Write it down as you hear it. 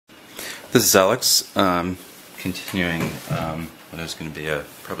This is Alex, continuing what is going to be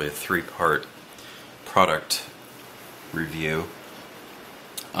probably a three-part product review.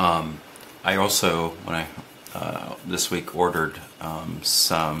 I also, when I this week, ordered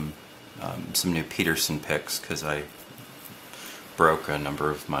some new Peterson picks because I broke a number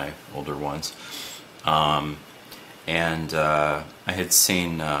of my older ones. And I had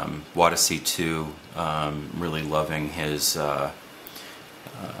seen Wadacy 2 really loving his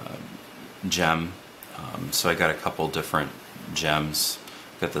gem, so I got a couple different gems.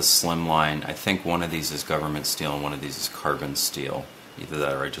 Got the slim line. I think one of these is government steel and one of these is carbon steel. Either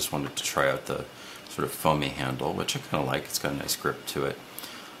that or I just wanted to try out the sort of foamy handle, which I kind of like. It's got a nice grip to it.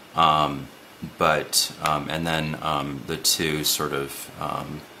 And then the two sort of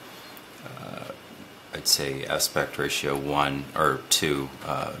I'd say aspect ratio 1 or 2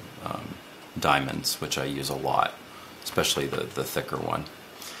 diamonds, which I use a lot, especially the thicker one.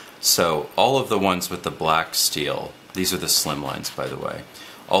 So all of the ones with the black steel, these are the slim lines, by the way.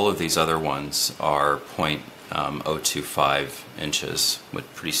 All of these other ones are 0.025 inches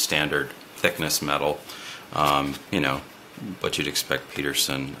with pretty standard thickness metal. You know, what you'd expect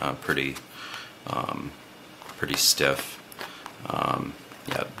Peterson, pretty stiff.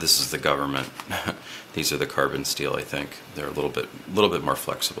 Yeah, this is the government. These are the carbon steel. I think they're a little bit more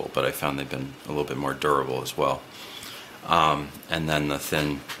flexible, but I found they've been a little bit more durable as well. And then the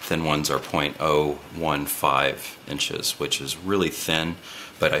thin ones are 0.015 inches, which is really thin,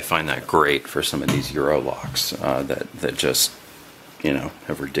 but I find that great for some of these Euro locks that just, you know,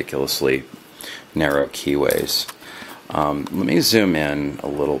 have ridiculously narrow keyways. Let me zoom in a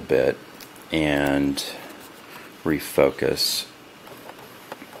little bit and refocus.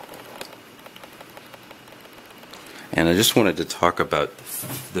 And I just wanted to talk about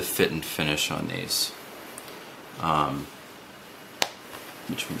the fit and finish on these.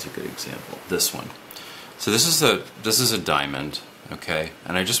 Which one's a good example? This one. So this is a diamond, okay?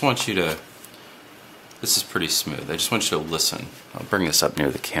 And I just want you to. This is pretty smooth. I just want you to listen. I'll bring this up near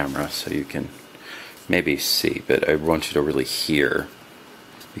the camera so you can maybe see, but I want you to really hear,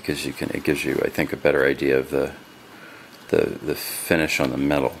 because it gives you, I think, a better idea of the finish on the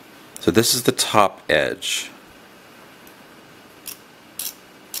metal. So this is the top edge.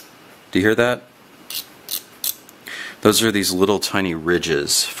 Do you hear that? Those are these little tiny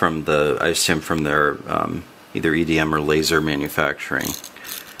ridges from I assume from their either EDM or laser manufacturing.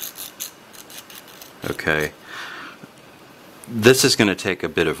 Okay. This is going to take a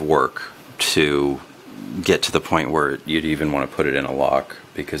bit of work to get to the point where you'd even want to put it in a lock,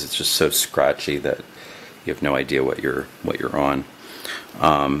 because it's just so scratchy that you have no idea what you're on.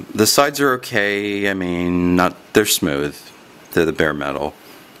 The sides are okay. I mean, they're smooth. They're the bare metal.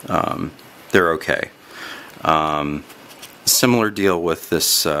 They're okay. Similar deal with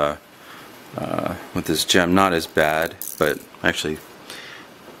this gem. Not as bad, but actually,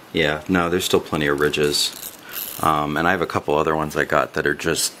 yeah, no, there's still plenty of ridges. And I have a couple other ones I got that are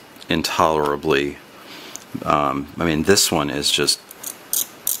just intolerably. I mean, this one is just,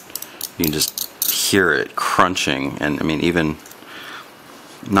 you can just hear it crunching, and I mean, even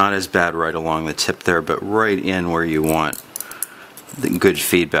not as bad right along the tip there, but right in where you want the good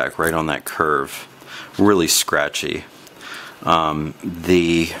feedback, right on that curve. Really scratchy.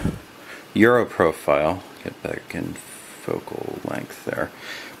 The Euro profile, get back in focal length there.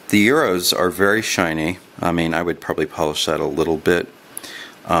 The Euros are very shiny. I mean, I would probably polish that a little bit.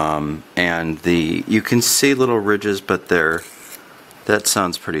 And you can see little ridges, but that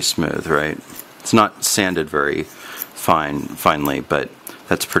sounds pretty smooth, right? It's not sanded very finely, but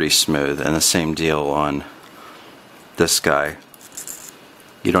that's pretty smooth. And the same deal on this guy.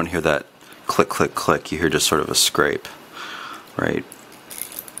 You don't hear that click, click, click. You hear just sort of a scrape, right?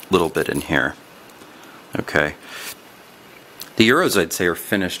 Little bit in here. Okay. The Euros, I'd say, are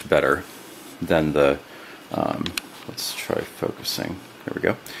finished better than the. Let's try focusing. There we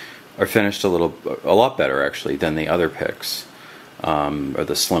go. Are finished a lot better actually than the other picks, or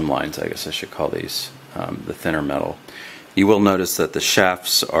the slim lines, I guess I should call these, the thinner metal. You will notice that the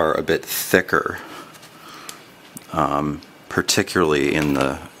shafts are a bit thicker. Particularly in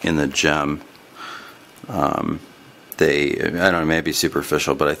the gem. I don't know, maybe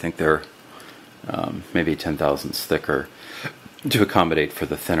superficial, but I think they're maybe 10,000ths thicker to accommodate for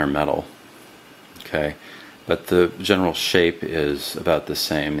the thinner metal. Okay, but the general shape is about the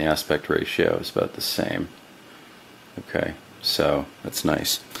same. The aspect ratio is about the same. Okay, so that's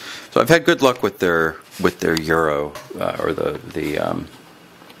nice. So I've had good luck with their Euro or the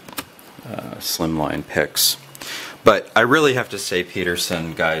slimline picks. But I really have to say,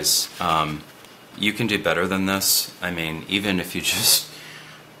 Peterson, guys, you can do better than this. I mean, even if you just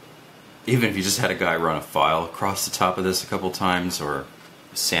even if you just had a guy run a file across the top of this a couple times, or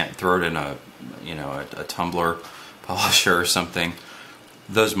throw it in a, you know, a tumbler polisher or something,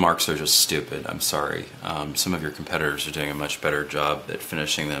 those marks are just stupid. I'm sorry. Some of your competitors are doing a much better job at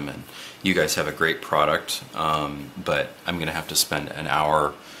finishing them, and you guys have a great product, but I'm going to have to spend an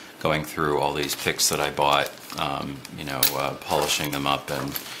hour going through all these picks that I bought, you know, polishing them up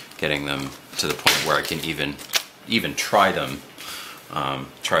and getting them to the point where I can even try them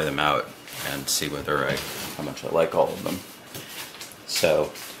out and see how much I like all of them.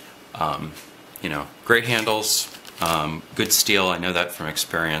 So, you know, great handles. Good steel, I know that from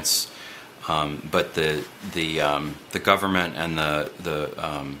experience, but the government and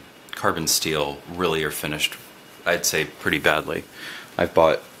the carbon steel really are finished, I'd say, pretty badly. I've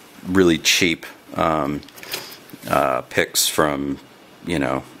bought really cheap picks from, you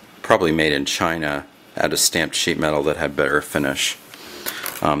know, probably made in China out of stamped sheet metal that had better finish.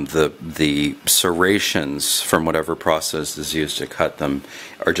 The serrations from whatever process is used to cut them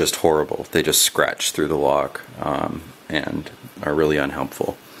are just horrible. They just scratch through the lock and are really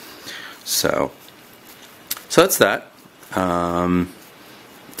unhelpful. So that's that.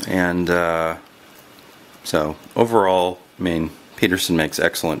 So overall, I mean, Peterson makes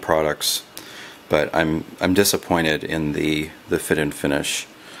excellent products, but I'm disappointed in the fit and finish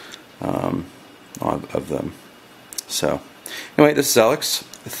of them. So anyway, this is Alex.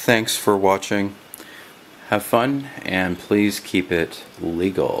 Thanks for watching. Have fun, and please keep it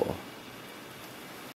legal.